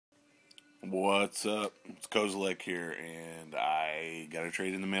What's up? It's Kozilek here, and I got a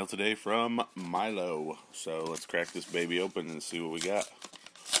trade in the mail today from Milo. So let's crack this baby open and see what we got.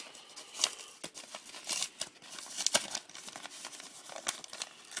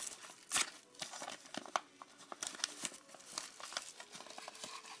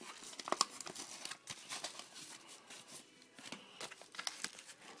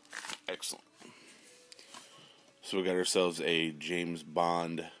 Excellent. So we got ourselves a James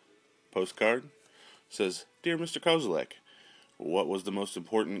Bond postcard. It says, "Dear Mr. Kozilek, what was the most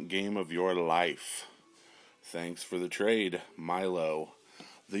important game of your life? Thanks for the trade, Milo."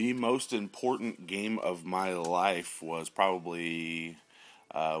 The most important game of my life was probably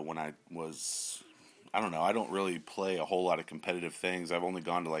when I don't know, I don't really play a whole lot of competitive things. I've only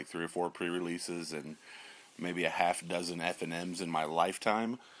gone to like 3 or 4 pre-releases and maybe a half dozen F&Ms in my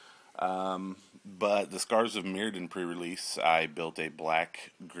lifetime. But the Scars of Mirrodin pre-release, I built a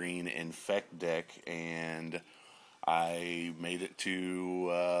black-green infect deck, and I made it to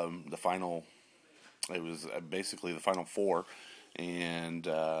the final. It was basically the final four, and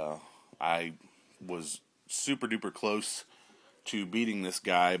I was super duper close to beating this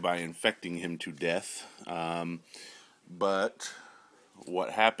guy by infecting him to death. But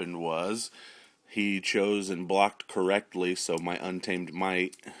what happened was he chose and blocked correctly, so my Untamed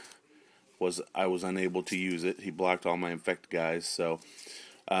Might I was unable to use it. He blocked all my infect guys, so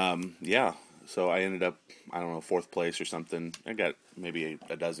yeah. So I ended up, I don't know, 4th place or something. I got maybe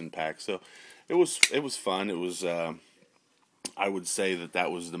a dozen packs, so it was fun. It was I would say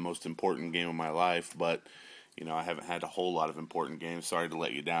that was the most important game of my life, but you know, I haven't had a whole lot of important games. Sorry to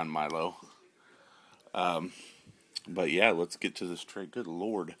let you down, Milo. But yeah, let's get to this trade. Good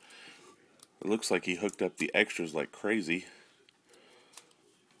lord. It looks like he hooked up the extras like crazy,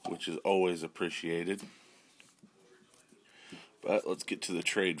 which is always appreciated. But let's get to the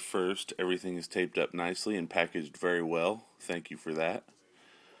trade first. Everything is taped up nicely and packaged very well. Thank you for that.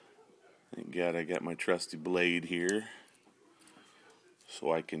 Thank God I got my trusty blade here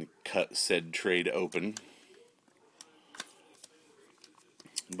so I can cut said trade open.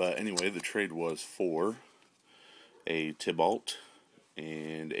 But anyway, the trade was for a Tybalt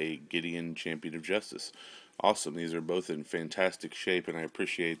and a Gideon Champion of Justice. Awesome. These are both in fantastic shape, and I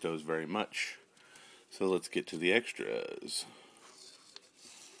appreciate those very much. So let's get to the extras.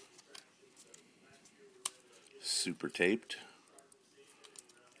 Super taped.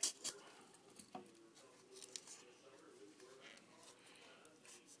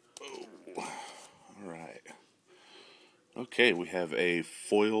 Oh, alright. Okay, we have a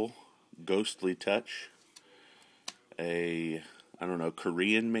foil Ghostly Touch. I don't know,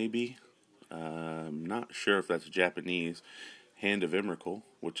 Korean maybe? I'm not sure if that's Japanese. Hand of Emrakul,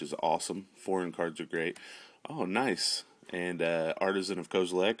 which is awesome. Foreign cards are great. Oh, nice. And Artisan of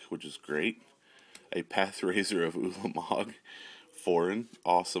Kozilek, which is great. A Pathrazer of Ulamog, foreign,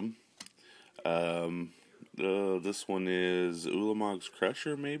 awesome. This one is Ulamog's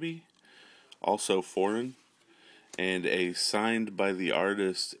Crusher, maybe? Also foreign. And a signed by the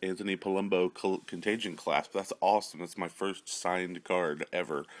artist Anthony Palumbo Contagion Clasp. That's awesome. That's my first signed card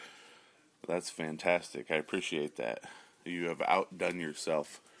ever. That's fantastic. I appreciate that. You have outdone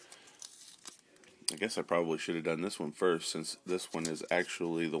yourself. I guess I probably should have done this one first, since this one is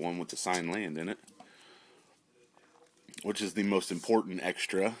actually the one with the signed land in it, which is the most important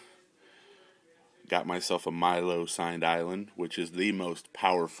extra. Got myself a Milo signed island, which is the most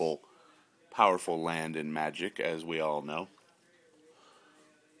powerful land in Magic, as we all know.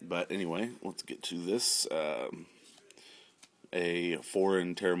 But anyway, let's get to this. A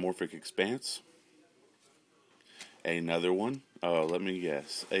foreign Terramorphic Expanse. Another one. Oh, let me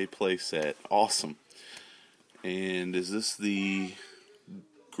guess. A playset. Awesome. And is this the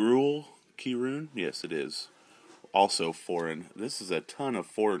Gruul key rune? Yes, it is. Also foreign. This is a ton of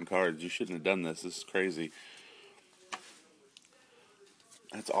foreign cards. You shouldn't have done this. This is crazy.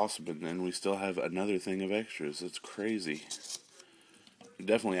 That's awesome. And then we still have another thing of extras. It's crazy. You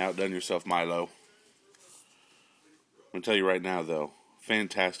definitely outdone yourself, Milo. I'm going to tell you right now, though.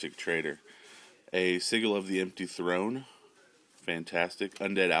 Fantastic trader. A Sigil of the Empty Throne. Fantastic.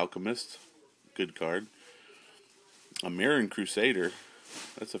 Undead Alchemist. Good card. A Mirren Crusader.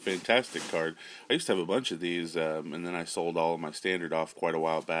 That's a fantastic card. I used to have a bunch of these, and then I sold all of my standard off quite a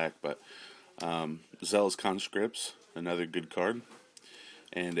while back. But Zealous Conscripts. Another good card.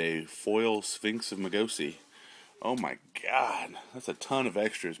 And a foil Sphinx of Magosi. Oh my god, that's a ton of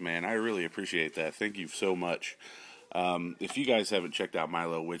extras, man. I really appreciate that. Thank you so much. If you guys haven't checked out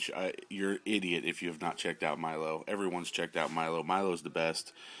Milo, which you're an idiot if you have not checked out Milo. Everyone's checked out Milo. Milo's the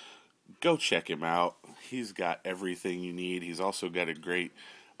best. Go check him out. He's got everything you need. He's also got a great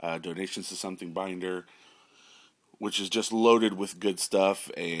Donations to Something binder, which is just loaded with good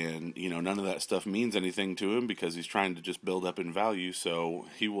stuff, and none of that stuff means anything to him because he's trying to just build up in value. So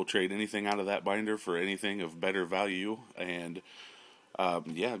he will trade anything out of that binder for anything of better value. And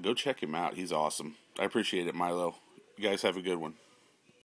yeah, go check him out. He's awesome. I appreciate it, Milo. You guys have a good one.